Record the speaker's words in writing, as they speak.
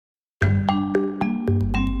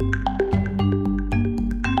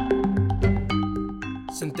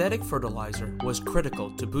Synthetic fertilizer was critical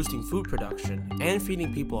to boosting food production and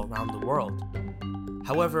feeding people around the world.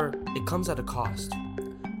 However, it comes at a cost.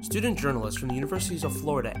 Student journalists from the Universities of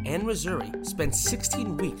Florida and Missouri spent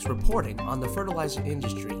 16 weeks reporting on the fertilizer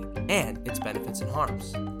industry and its benefits and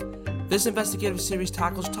harms. This investigative series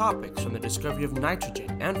tackles topics from the discovery of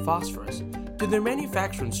nitrogen and phosphorus to their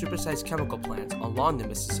manufacture and supersized chemical plants along the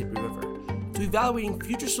Mississippi River, to evaluating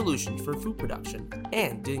future solutions for food production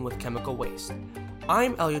and dealing with chemical waste.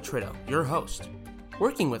 I'm Elliot Trito, your host.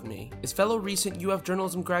 Working with me is fellow recent UF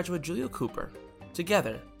journalism graduate Julia Cooper.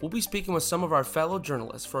 Together, we'll be speaking with some of our fellow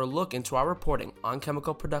journalists for a look into our reporting on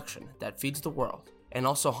chemical production that feeds the world and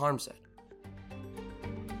also harms it.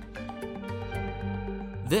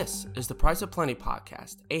 This is the Price of Plenty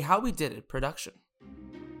podcast, a How We Did It production.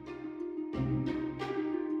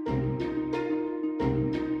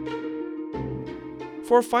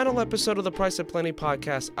 For a final episode of the Price of Plenty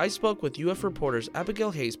podcast, I spoke with UF reporters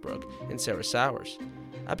Abigail Haysbrook and Sarah Sowers.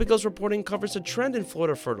 Abigail's reporting covers a trend in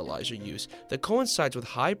Florida fertilizer use that coincides with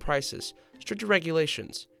high prices, stricter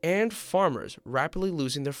regulations, and farmers rapidly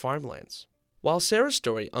losing their farmlands. While Sarah's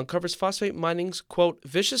story uncovers phosphate mining's, quote,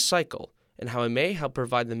 vicious cycle and how it may help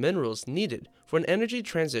provide the minerals needed for an energy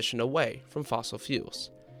transition away from fossil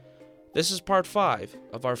fuels. This is part 5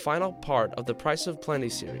 of our final part of the Price of Plenty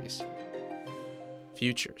series,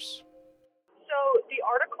 Futures. So the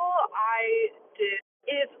article I did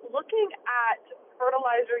is looking at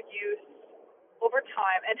fertilizer use over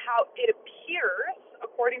time and how it appears,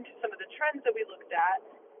 according to some of the trends that we looked at,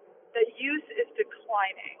 that use is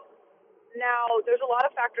declining. Now, there's a lot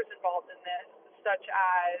of factors involved in this, such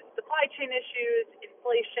as supply chain issues,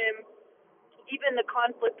 inflation, even the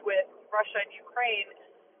conflict with Russia and Ukraine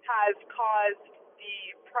has caused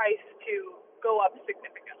the price to go up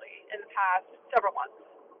significantly in the past several months,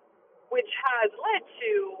 which has led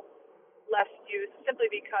to less use simply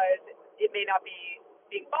because it may not be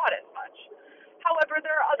being bought as much. However,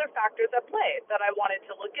 there are other factors at play that I wanted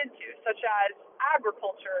to look into, such as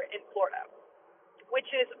agriculture in Florida, which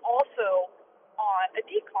is also on a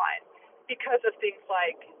decline because of things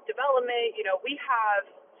like development. You know, we have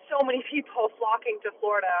so many people flocking to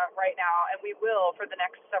Florida right now, and we will for the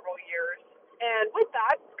next several years. And with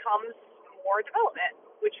that comes more development,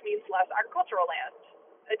 which means less agricultural land.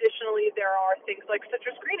 Additionally, there are things like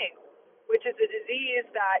citrus greening, which is a disease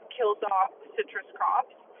that kills off citrus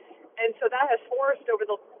crops. And so that has forced over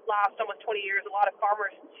the last almost 20 years a lot of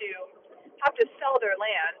farmers to have to sell their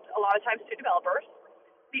land, a lot of times to developers,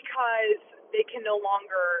 because they can no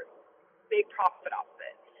longer make profit off of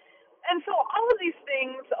it. And so all of these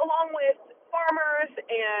things, along with farmers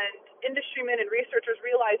and industrymen and researchers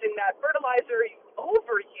realizing that fertilizer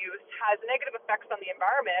overuse has negative effects on the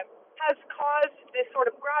environment, has caused this sort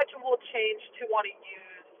of gradual change to want to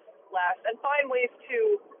use less and find ways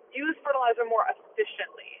to use fertilizer more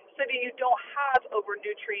efficiently so that you don't have over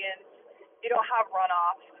nutrients, you don't have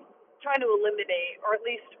runoff, trying to eliminate or at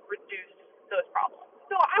least reduce those problems.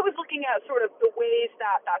 So I was looking at sort of the ways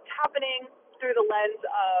that that's happening through the lens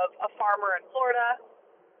of a farmer in Florida,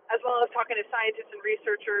 as well as talking to scientists and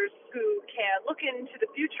researchers who can look into the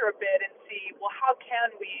future a bit and see, well, how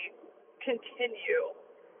can we continue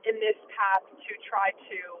in this path to try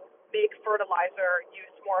to make fertilizer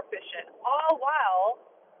use more efficient, all while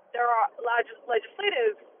there are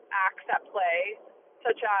legislative acts at play,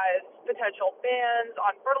 such as potential bans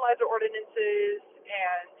on fertilizer ordinances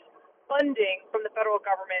and funding from the federal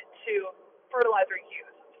government to fertilizer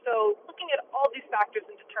use. So looking at all these factors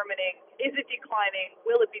and determining, is it declining,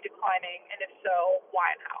 will it be declining, and if so,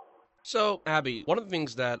 why and how? So, Abby, one of the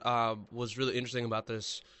things that was really interesting about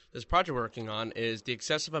this project we're working on is the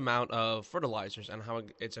excessive amount of fertilizers and how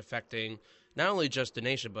it's affecting not only just the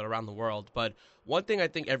nation but around the world. But one thing I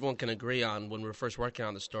think everyone can agree on when we're first working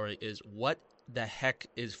on the story is what the heck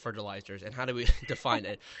is fertilizers and how do we define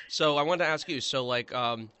it? So I wanted to ask you,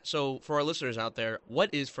 so for our listeners out there,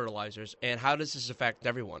 what is fertilizers and how does this affect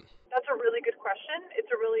everyone? That's a really good question.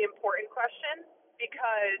 It's a really important question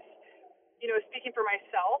because, speaking for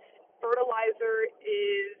myself, fertilizer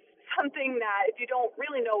is something that if you don't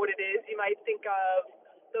really know what it is, you might think of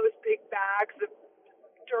those big bags of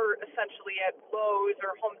dirt essentially at Lowe's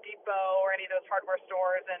or Home Depot or any of those hardware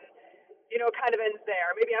stores, and kind of ends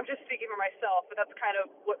there. Maybe I'm just speaking for myself, but that's kind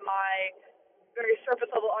of what my very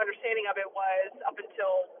surface level understanding of it was up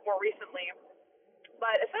until more recently.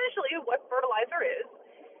 But essentially what fertilizer is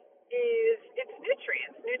it's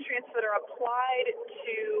nutrients that are applied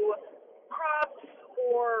to crops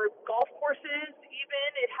or golf courses even.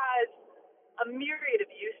 It has a myriad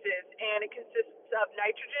of uses, and it consists of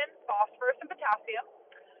nitrogen, phosphorus, and potassium,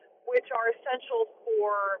 which are essential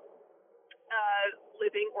for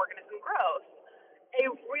living organism growth. A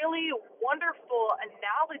really wonderful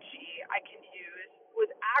analogy I can use was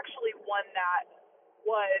actually one that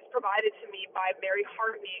was provided to me by Mary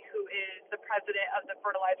Hartney, who is the president of the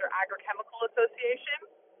Fertilizer Agrochemical Association.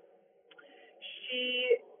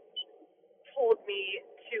 She told me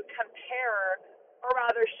to compare, or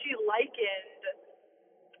rather, she likened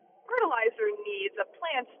fertilizer needs of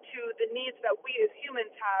plants to the needs that we as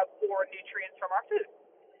humans have for nutrients from our food.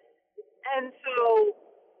 And so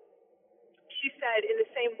she said, in the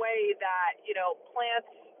same way that, plants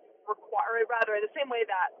require, or rather, in the same way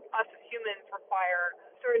that us as humans require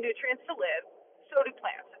certain nutrients to live, so do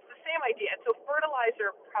plants. It's the same idea. And so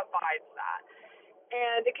fertilizer provides that.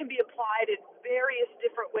 And it can be applied in various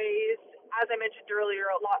different ways. As I mentioned earlier,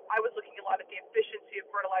 I was looking a lot at the efficiency of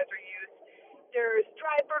fertilizer use. There's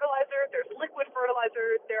dry fertilizer, there's liquid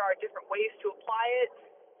fertilizer. There are different ways to apply it,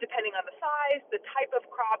 depending on the size, the type of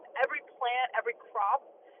crop. Every plant, every crop,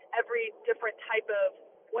 every different type of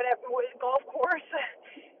whatever golf course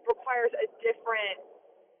requires a different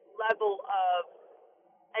level of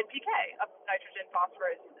NPK, of nitrogen,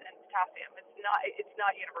 phosphorus, and potassium. It's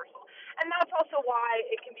not universal. And that's also why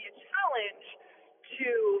it can be a challenge to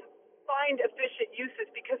find efficient uses,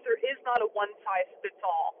 because there is not a one size fits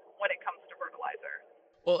all when it comes to fertilizer.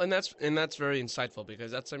 Well, and that's very insightful,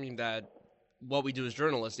 because that's something that what we do as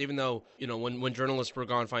journalists, even though, when journalists were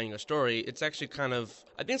gone finding a story, it's actually I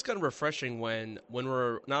think it's kind of refreshing when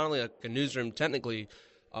we're not only like a newsroom, technically,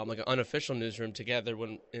 like an unofficial newsroom together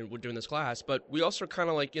when we're doing this class, but we also kind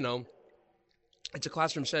of like, it's a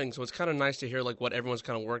classroom setting, so it's kind of nice to hear like what everyone's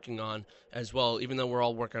kind of working on as well, even though we're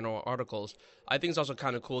all working on our articles. I think it's also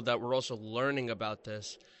kind of cool that we're also learning about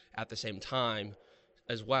this at the same time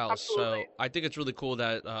as well. Absolutely. So I think it's really cool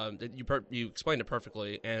that you explained it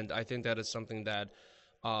perfectly, and I think that is something that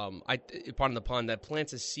pardon the pun, that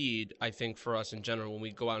plants a seed, I think, for us in general when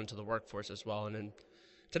we go out into the workforce as well. And then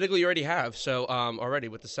technically you already have, so already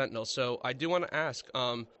with the Sentinel. So I do want to ask,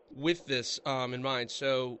 with this in mind,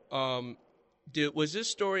 so was this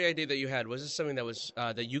story idea that you had, was this something that was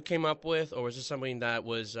that you came up with, or was this something that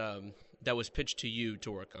was pitched to you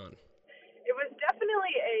to work on? It was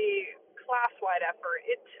definitely a class-wide effort.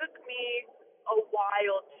 It took me a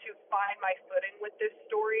while to find my footing with this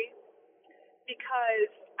story,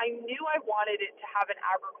 because I knew I wanted it to have an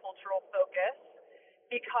agricultural focus,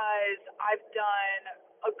 because I've done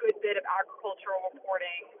a good bit of agricultural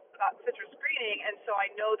reporting about citrus greening, and so I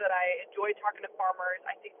know that I enjoy talking to farmers.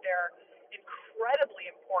 I think they're incredibly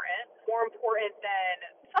important, more important than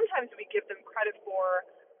sometimes we give them credit for,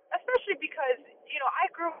 especially because, I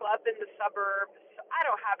grew up in the suburbs. I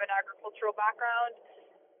don't have an agricultural background,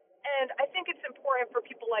 and I think it's important for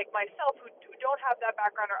people like myself who don't have that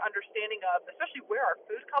background or understanding of, especially where our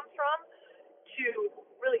food comes from, to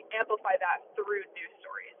really amplify that through news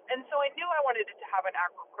stories. And so I knew I wanted it to have an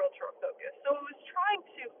agricultural focus. So it was trying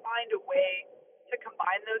to find a way to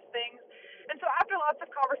combine those things. And so after lots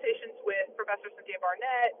of conversations with Professor Cynthia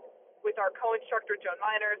Barnett, with our co-instructor Joan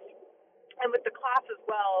Miners, and with the class as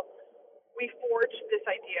well, we forged this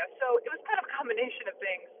idea. So it was kind of a combination of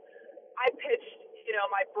things. I pitched,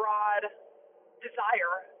 my broad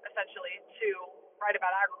desire, essentially, to write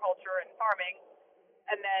about agriculture and farming,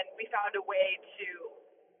 and then we found a way to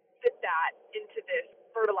fit that into this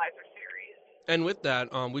fertilizer series. And with that,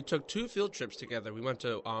 we took 2 field trips together. We went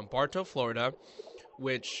to Bartow, Florida,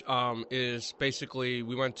 which is basically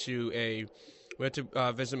we went to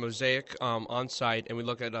visit Mosaic on site, and we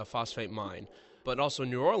looked at a phosphate mine. But also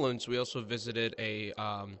New Orleans, we also visited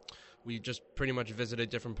we just pretty much visited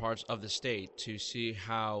different parts of the state to see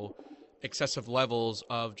how excessive levels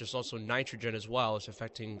of just also nitrogen as well is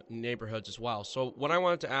affecting neighborhoods as well. So what I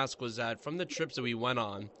wanted to ask was that from the trips that we went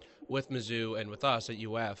on with Mizzou and with us at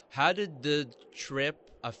UF, how did the trip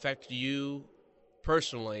affect you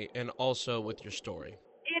personally and also with your story?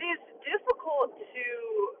 It is difficult to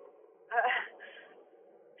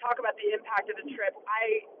talk about the impact of the trip.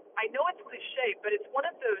 I know it's cliche, but it's one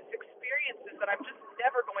of those experiences that I'm just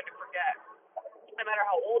never going to forget. No matter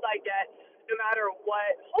how old I get, no matter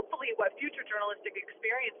hopefully what future journalistic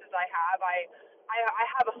experiences I have, I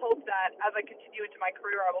have a hope that as I continue into my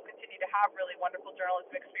career, I will continue to have really wonderful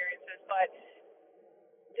journalism experiences. But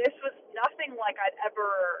this was nothing like I'd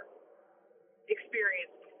ever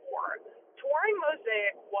experienced before. Touring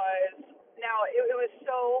Mosaic it was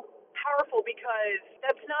so powerful, because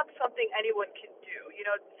that's not something anyone can do.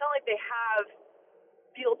 It's not like they have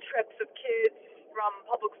field trips of kids from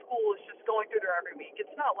public schools just going through there every week.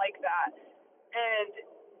 It's not like that. And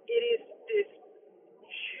it is this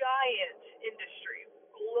giant industry,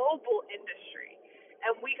 global industry,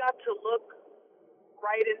 and we got to look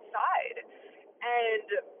right inside. And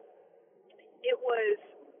it was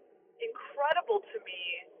incredible to me.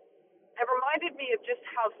 It reminded me of just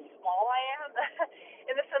how small I am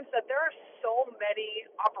in the sense that there are so many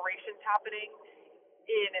operations happening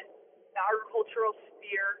in the agricultural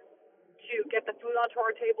sphere to get the food onto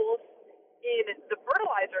our tables, in the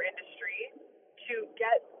fertilizer industry to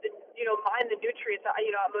get mine the nutrients. At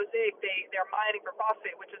Mosaic, they're mining for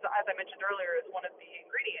phosphate, which is, as I mentioned earlier, is one of the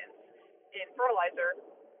ingredients in fertilizer.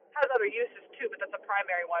 Has other uses too, but that's a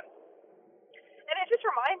primary one. And it just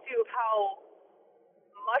reminds you of how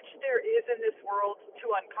much there is in this world to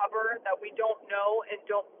uncover that we don't know and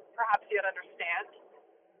don't perhaps yet understand,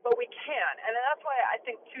 but we can. And that's why I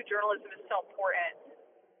think, too, journalism is so important,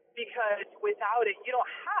 because without it, you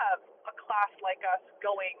don't have a class like us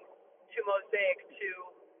going to Mosaic to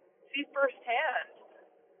see firsthand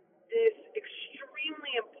this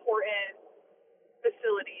extremely important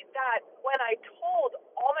facility that when I told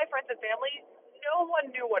all my friends and family, no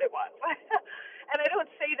one knew what it was. And I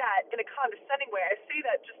don't say that in a condescending way. I say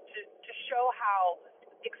that just to show how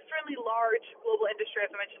extremely large global industry,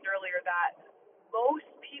 as I mentioned earlier, that most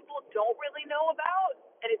people don't really know about,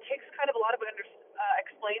 and it takes kind of a lot of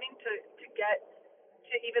explaining to get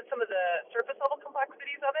to even some of the surface level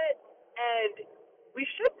complexities of it. And we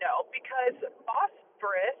should know, because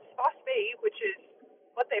phosphate, which is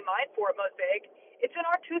what they mine for at Mosaic, it's in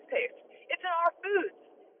our toothpaste, it's in our foods,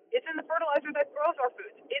 it's in the fertilizer that grows our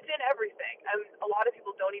foods, it's in everything. And a lot of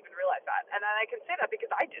people don't even realize that. And I can say that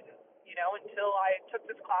because I didn't, until I took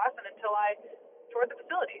this class and until I toured the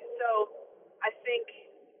facility. So I think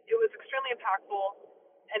it was extremely impactful,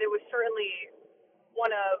 and it was certainly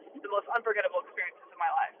one of the most unforgettable experiences of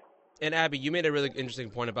my life. And Abby, you made a really interesting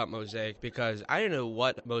point about Mosaic, because I didn't know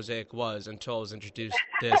what Mosaic was until I was introduced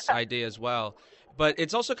this idea as well. But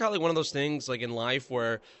it's also kind of like one of those things like in life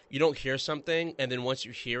where you don't hear something, and then once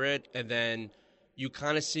you hear it, and then you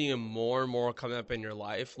kind of see more and more coming up in your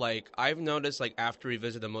life. Like I've noticed, like after we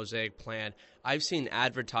visit the Mosaic plant, I've seen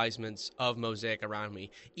advertisements of Mosaic around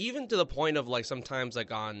me, even to the point of like sometimes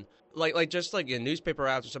like on like just like in newspaper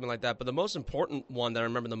ads or something like that. But the most important one that I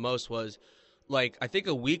remember the most was, like, I think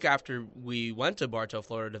a week after we went to Bartow,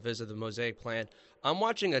 Florida to visit the Mosaic plant, I'm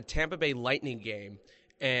watching a Tampa Bay Lightning game,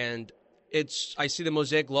 and I see the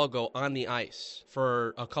Mosaic logo on the ice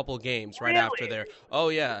for a couple games right after there. Oh,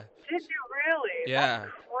 yeah. Did you really? Yeah.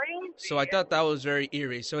 That's crazy. So I thought that was very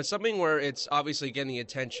eerie. So it's something where it's obviously getting the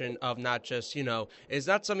attention of not just, it's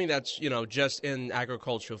not something that's, just in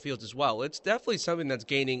agricultural fields as well. It's definitely something that's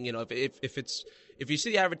gaining, if you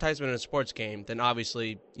see the advertisement in a sports game, then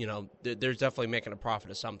obviously, there's definitely making a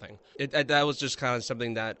profit of something. That was just kind of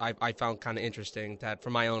something that I found kind of interesting, that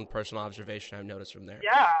from my own personal observation I've noticed from there.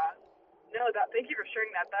 Yeah. No, thank you for sharing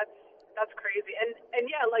that. That's crazy. And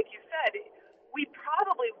yeah, like you said, we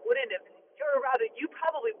probably wouldn't have, or rather, you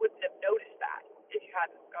probably wouldn't have noticed that if you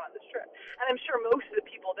hadn't gone on this trip. And I'm sure most of the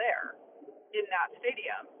people there in that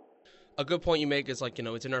stadium. A good point you make is like,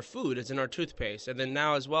 it's in our food, it's in our toothpaste. And then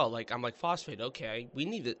now as well, like I'm like, phosphate, okay, we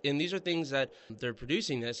need it. And these are things that they're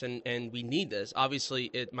producing this and we need this. Obviously,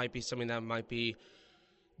 it might be something that might be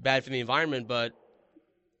bad for the environment, but,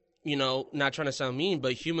 not trying to sound mean,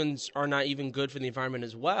 but humans are not even good for the environment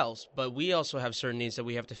as well. But we also have certain needs that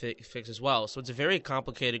we have to fix as well. So it's a very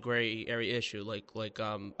complicated gray area issue.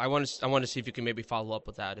 I want to see if you can maybe follow up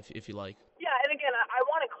with that if you like. Yeah, and again, I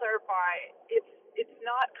want to clarify, it's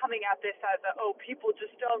not coming at this as people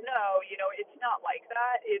just don't know. It's not like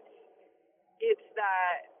that. It's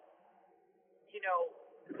that,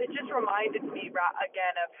 it just reminded me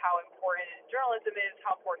again of how important journalism is,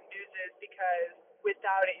 how important news is, because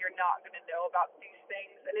without it, you're not going to know about these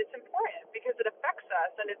things. And it's important because it affects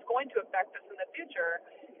us, and it's going to affect us in the future.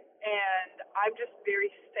 And I'm just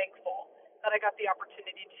very thankful that I got the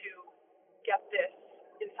opportunity to get this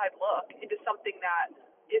inside look into something that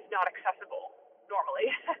is not accessible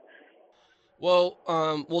normally. Well,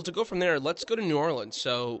 to go from there, let's go to New Orleans.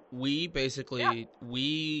 So we basically,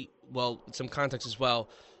 some context as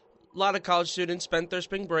well. A lot of college students spent their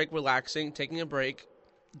spring break relaxing, taking a break,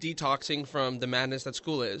 detoxing from the madness that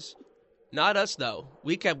school is. Not us, though.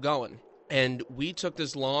 We kept going. And we took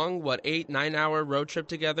this long, 8-9 hour road trip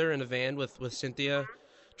together in a van with Cynthia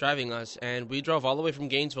driving us. And we drove all the way from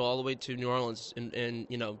Gainesville all the way to New Orleans in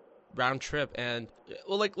round trip. And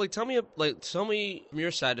tell me from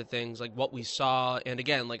your side of things, like what we saw, and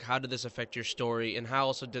again, like how did this affect your story, and how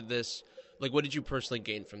also did this, like what did you personally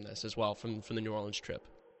gain from this as well, from the New Orleans trip?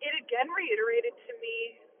 It again reiterated to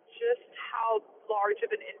me just how large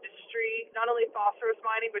of an industry not only phosphorus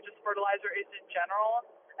mining but just fertilizer is in general,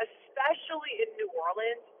 especially in New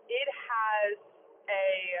Orleans. It has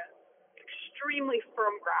a extremely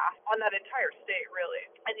firm grasp on that entire state, really.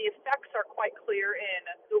 And the effects are quite clear in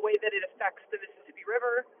the way that it affects the Mississippi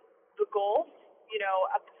River, the Gulf,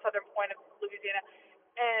 at the southern point of Louisiana.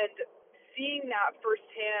 And seeing that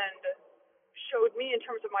firsthand showed me, in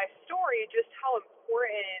terms of my story, just how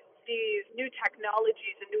important these new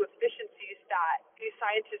technologies and new efficiencies that these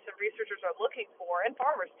scientists and researchers are looking for, and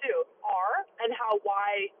farmers too, are, and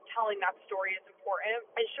why telling that story is important,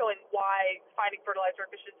 and showing why finding fertilizer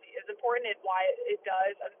efficiency is important, and why it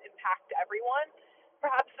does impact everyone.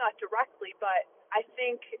 Perhaps not directly, but I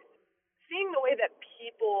think seeing the way that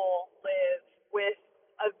people live with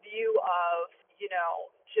a view of,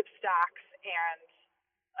 chip stacks and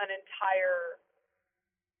an entire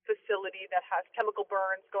facility that has chemical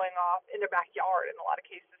burns going off in their backyard in a lot of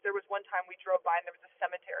cases. There was one time we drove by and there was a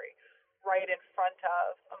cemetery right in front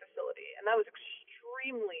of a facility, and that was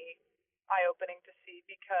extremely eye-opening to see,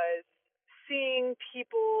 because seeing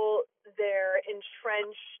people there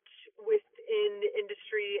entrenched within the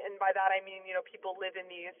industry, and by that I mean, people live in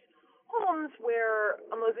these homes where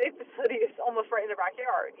a mosaic facility is almost right in their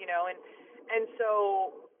backyard, and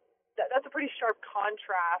so that's a pretty sharp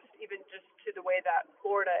contrast, even just to the way that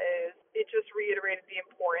Florida is. It just reiterated the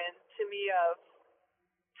importance to me of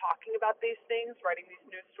talking about these things, writing these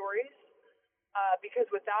news stories,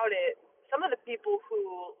 because without it, some of the people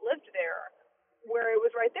who lived there, where it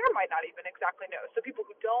was right there, might not even exactly know. So people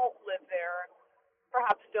who don't live there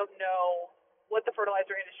perhaps don't know what the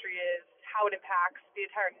fertilizer industry is, how it impacts the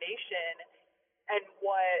entire nation, and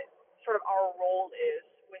what sort of our role is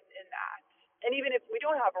within that. And even if we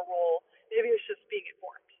don't have a role, maybe it's just being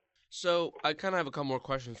informed. So I kind of have a couple more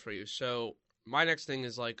questions for you. So my next thing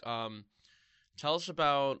is tell us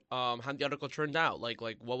about how the article turned out. Like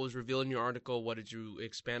what was revealed in your article? What did you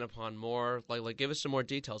expand upon more? Like give us some more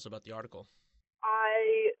details about the article.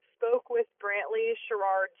 I spoke with Brantley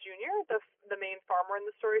Sherrard Jr., the main farmer in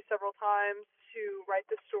the story, several times to write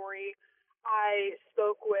the story. I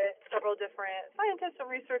spoke with several different scientists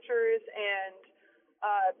and researchers and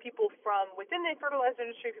people from within the fertilizer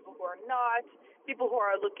industry, people who are not, people who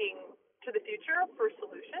are looking to the future for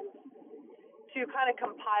solutions, to kind of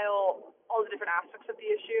compile all the different aspects of the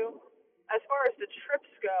issue. As far as the trips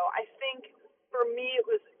go, I think for me it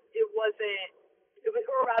was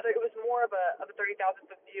more of a 30,000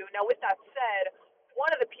 foot view. Now, with that said, one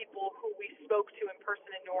of the people who we spoke to in person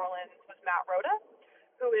in New Orleans was Matt Rhoda,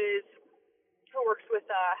 who works with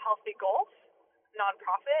Healthy Gulf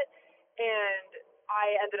nonprofit, and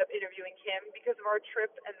I ended up interviewing him because of our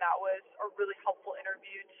trip, and that was a really helpful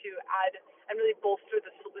interview to add and really bolster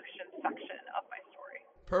the solution section of my story.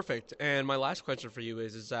 Perfect. And my last question for you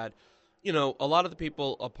is that, a lot of the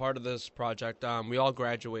people a part of this project, we all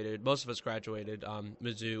graduated, most of us graduated,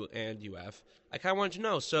 Mizzou and UF. I kind of wanted to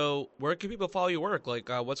know, so where can people follow your work?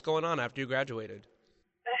 What's going on after you graduated?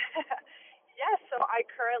 Yes, so I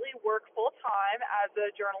currently work full-time as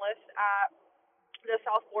a journalist at the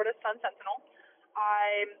South Florida Sun-Sentinel.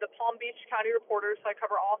 I'm the Palm Beach County reporter, so I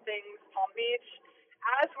cover all things Palm Beach.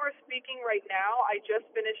 As we're speaking right now, I just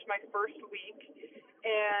finished my first week,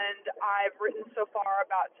 and I've written so far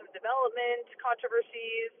about some development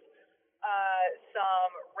controversies,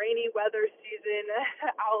 some rainy weather season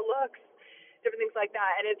outlooks, different things like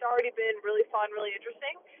that. And it's already been really fun, really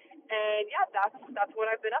interesting. And yeah, that's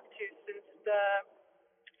what I've been up to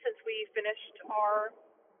since we finished our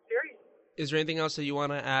series. Is there anything else that you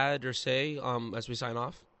want to add or say as we sign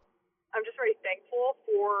off? I'm just very thankful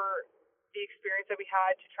for the experience that we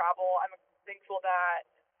had to travel. I'm thankful that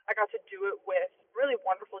I got to do it with really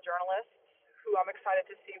wonderful journalists who I'm excited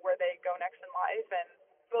to see where they go next in life, and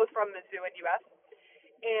both from Mizzou and UF.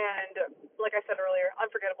 And like I said earlier,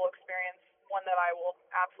 unforgettable experience, one that I will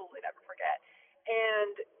absolutely never forget.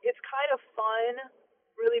 And it's kind of fun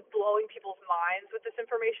really blowing people's minds with this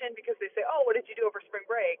information, because they say, oh, what did you do over spring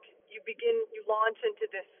break? You launch into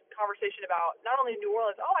this conversation about not only New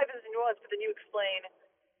Orleans, oh, I visited New Orleans, but then you explain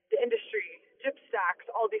the industry, chip stacks,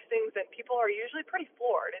 all these things, and people are usually pretty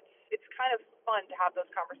floored. It's kind of fun to have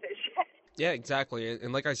those conversations. Yeah, exactly.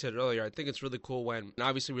 And like I said earlier, I think it's really cool when,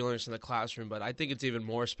 obviously we learn this in the classroom, but I think it's even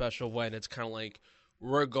more special when it's kind of like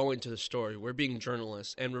we're going to the story, we're being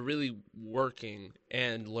journalists, and we're really working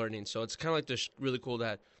and learning. So it's kind of like this really cool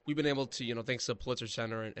that we've been able to, thanks to the Pulitzer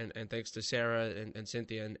Center and thanks to Sarah and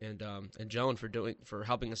Cynthia and Joan for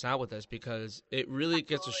helping us out with this, because it really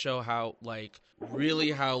gets to show how New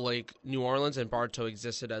Orleans and Bartow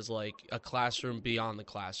existed as like a classroom beyond the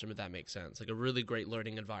classroom, if that makes sense. Like a really great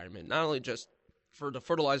learning environment, not only just for the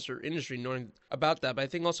fertilizer industry knowing about that, but I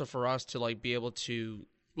think also for us to like be able to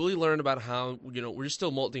really learn about how we're just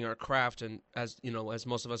still molding our craft, and as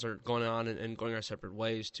most of us are going on and going our separate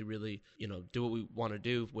ways to really do what we want to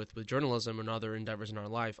do with journalism and other endeavors in our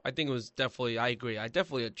life. I think it was definitely, I agree, I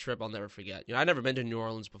definitely a trip I'll never forget. I've never been to New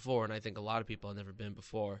Orleans before, and I think a lot of people have never been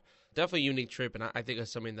before. Definitely a unique trip, and I think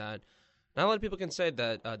it's something that not a lot of people can say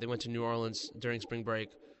that they went to New Orleans during spring break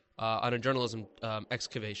on a journalism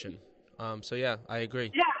excavation. So yeah, I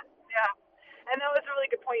agree. Yeah, yeah. And that was a really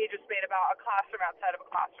good point you just made about a classroom outside of a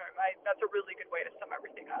classroom. That's a really good way to sum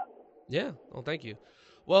everything up. Yeah. Well, thank you.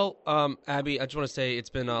 Well, Abby, I just want to say it's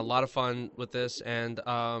been a lot of fun with this, and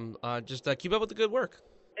just keep up with the good work.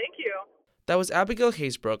 Thank you. That was Abigail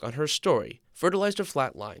Haysbrook on her story, Fertilizer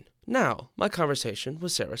Flatline. Now, my conversation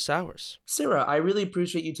with Sarah Sowers. Sarah, I really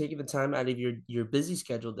appreciate you taking the time out of your busy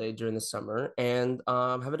schedule day during the summer and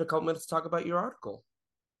having a couple minutes to talk about your article.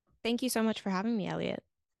 Thank you so much for having me, Elliot.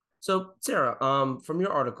 So, Sarah, from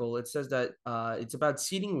your article, it says that it's about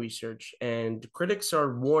seeding research, and critics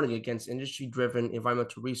are warning against industry-driven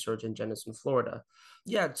environmental research in Jenison, Florida.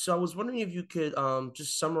 Yeah, so I was wondering if you could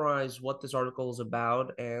just summarize what this article is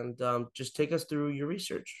about and just take us through your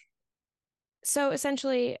research. So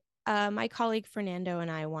essentially, my colleague Fernando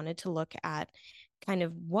and I wanted to look at kind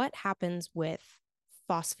of what happens with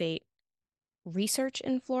phosphate research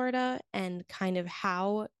in Florida and kind of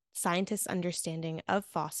how scientists' understanding of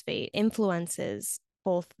phosphate influences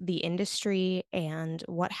both the industry and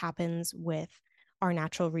what happens with our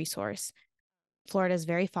natural resource. Florida is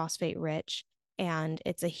very phosphate rich, and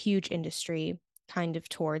it's a huge industry kind of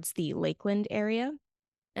towards the Lakeland area.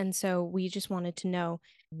 And so we just wanted to know,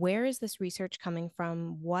 where is this research coming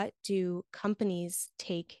from? What do companies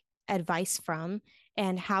take advice from?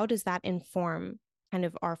 And how does that inform kind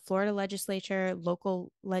of our Florida legislature,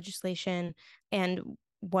 local legislation? And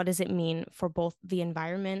what does it mean for both the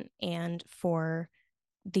environment and for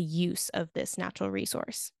the use of this natural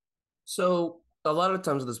resource? So a lot of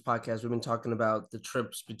times in this podcast, we've been talking about the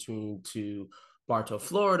trips between to Bartow,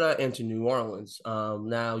 Florida, and to New Orleans.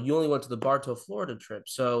 Now you only went to the Bartow, Florida trip,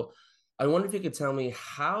 so I wonder if you could tell me,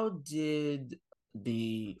 how did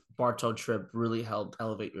the Bartow trip really help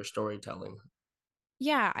elevate your storytelling?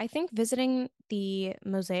 Yeah, I think visiting the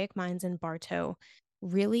mosaic mines in Bartow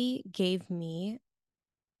really gave me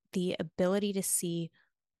the ability to see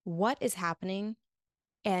what is happening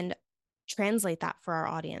and translate that for our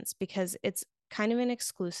audience because it's kind of an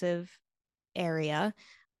exclusive area.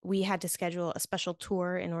 We had to schedule a special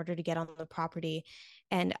tour in order to get on the property.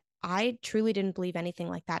 And I truly didn't believe anything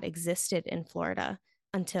like that existed in Florida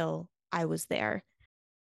until I was there.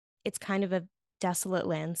 It's kind of a desolate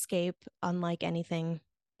landscape, unlike anything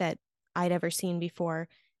that I'd ever seen before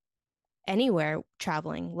anywhere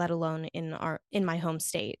traveling, let alone in my home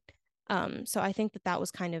state. So I think that that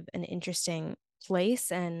was kind of an interesting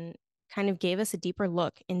place and kind of gave us a deeper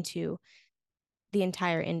look into the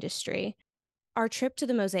entire industry. Our trip to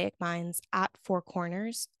the mosaic mines at Four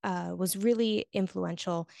Corners was really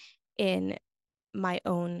influential in my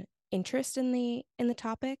own interest in the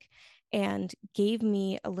topic and gave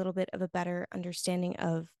me a little bit of a better understanding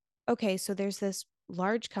of, okay, so there's this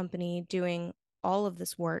large company doing all of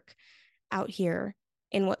this work out here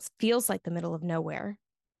in what feels like the middle of nowhere,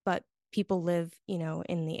 but people live,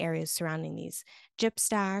 in the areas surrounding these gyp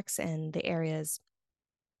stacks and the areas,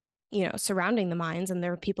 surrounding the mines, and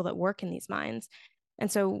there are people that work in these mines.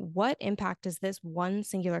 And so what impact does this one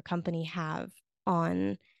singular company have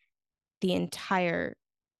on the entire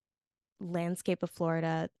landscape of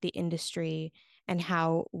Florida, the industry, and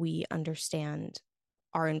how we understand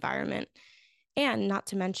our environment? And not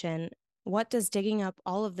to mention, what does digging up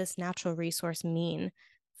all of this natural resource mean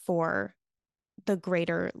for the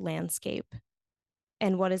greater landscape?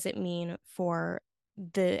 And what does it mean for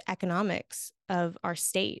the economics of our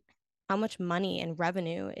state? How much money and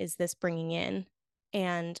revenue is this bringing in?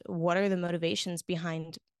 And what are the motivations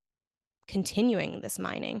behind continuing this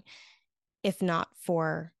mining, if not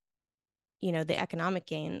for, the economic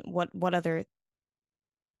gain? What other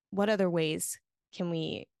ways can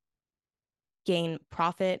we gain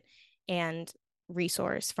profit and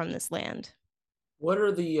resource from this land? What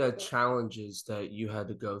are the challenges that you had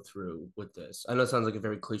to go through with this? I know it sounds like a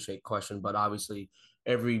very cliche question, but obviously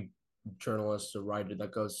every journalist or writer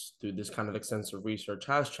that goes through this kind of extensive research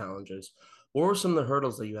has challenges. What were some of the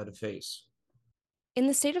hurdles that you had to face? In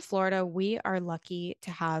the state of Florida, we are lucky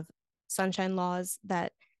to have sunshine laws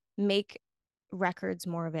that make records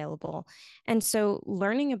more available. And so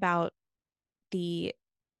learning about the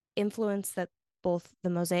influence that both the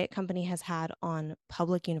Mosaic Company has had on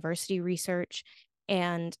public university research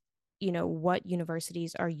and what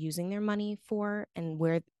universities are using their money for and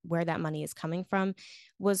where that money is coming from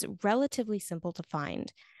was relatively simple to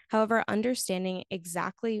find. However, understanding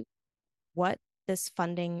exactly what this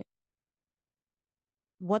funding,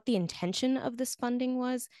 what the intention of this funding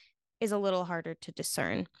was, is a little harder to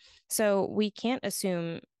discern. So we can't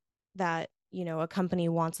assume that, a company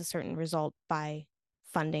wants a certain result by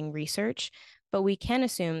funding research, but we can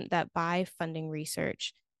assume that by funding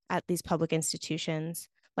research at these public institutions,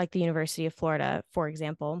 like the University of Florida, for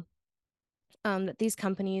example, that these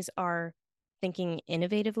companies are thinking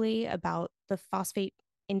innovatively about the phosphate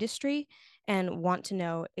industry and want to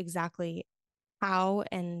know exactly how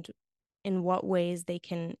and in what ways they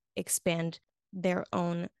can expand their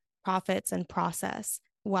own profits and process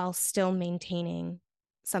while still maintaining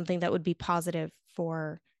something that would be positive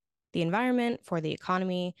for the environment, for the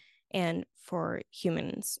economy, and for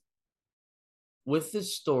humans. With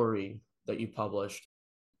this story that you published,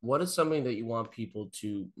 what is something that you want people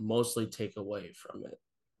to mostly take away from it?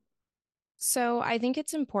 So I think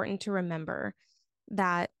it's important to remember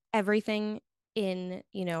that everything in,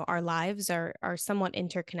 our lives are somewhat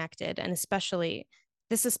interconnected, and especially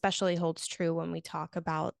holds true when we talk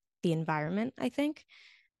about the environment, I think.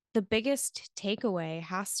 The biggest takeaway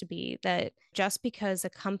has to be that just because a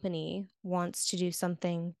company wants to do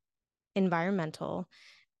something environmental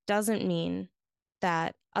doesn't mean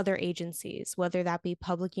that other agencies, whether that be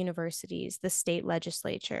public universities, the state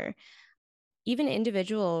legislature, even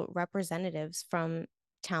individual representatives from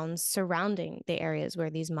towns surrounding the areas where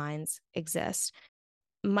these mines exist,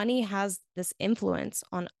 money has this influence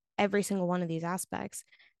on every single one of these aspects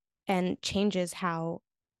and changes how,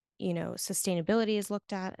 sustainability is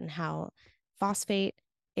looked at and how phosphate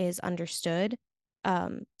is understood.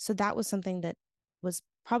 So that was something that was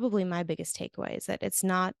probably my biggest takeaway, is that it's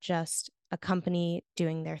not just a company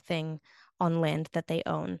doing their thing on land that they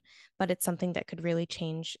own, but it's something that could really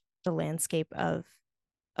change the landscape of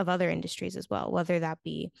other industries as well, whether that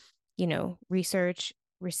be, research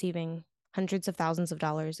receiving hundreds of thousands of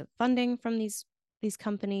dollars of funding from these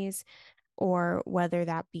companies, or whether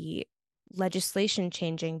that be legislation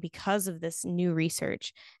changing because of this new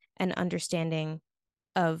research and understanding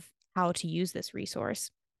of how to use this resource.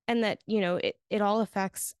 And that, it all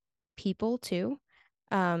affects people too.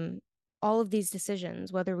 All of these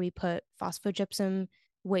decisions, whether we put phosphogypsum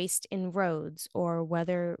waste in roads or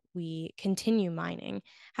whether we continue mining,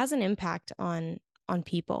 has an impact on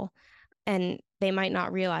people. And they might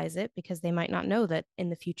not realize it because they might not know that in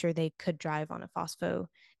the future they could drive on a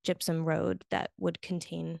phosphogypsum road that would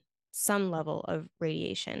contain some level of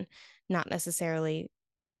radiation, not necessarily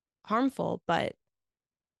harmful, but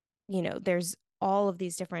there's all of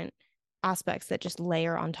these different aspects that just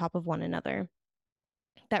layer on top of one another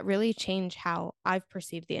that really change how I've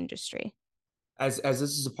perceived the industry. As this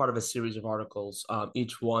is a part of a series of articles,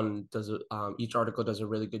 each article does a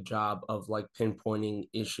really good job of like pinpointing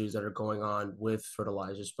issues that are going on with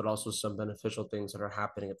fertilizers, but also some beneficial things that are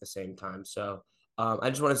happening at the same time. So I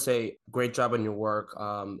just want to say, great job on your work.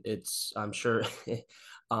 I'm sure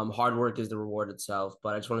hard work is the reward itself,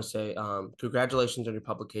 but I just want to say congratulations on your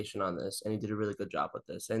publication on this, and you did a really good job with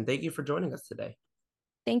this. And thank you for joining us today.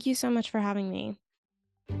 Thank you so much for having me.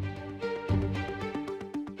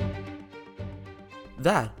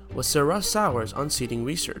 That was Sarah Sowers on seeding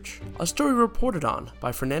research, a story reported on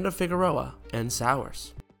by Fernando Figueroa and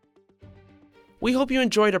Sowers. We hope you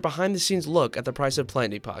enjoyed our behind-the-scenes look at the Price of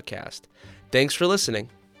Plenty podcast. Thanks for listening.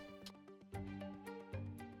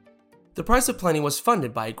 The Price of Plenty was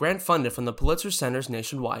funded by a grant funded from the Pulitzer Center's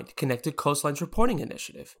nationwide Connected Coastlines Reporting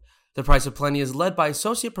Initiative. The Price of Plenty is led by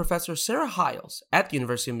Associate Professor Sarah Hiles at the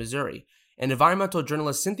University of Missouri and environmental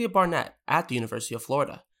journalist Cynthia Barnett at the University of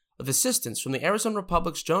Florida, with assistance from the Arizona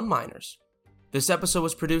Republic's Joan Miners. This episode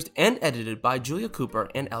was produced and edited by Julia Cooper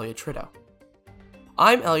and Elliot Trito.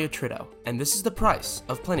 I'm Elliot Trito, and this is the Price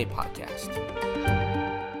of Plenty podcast.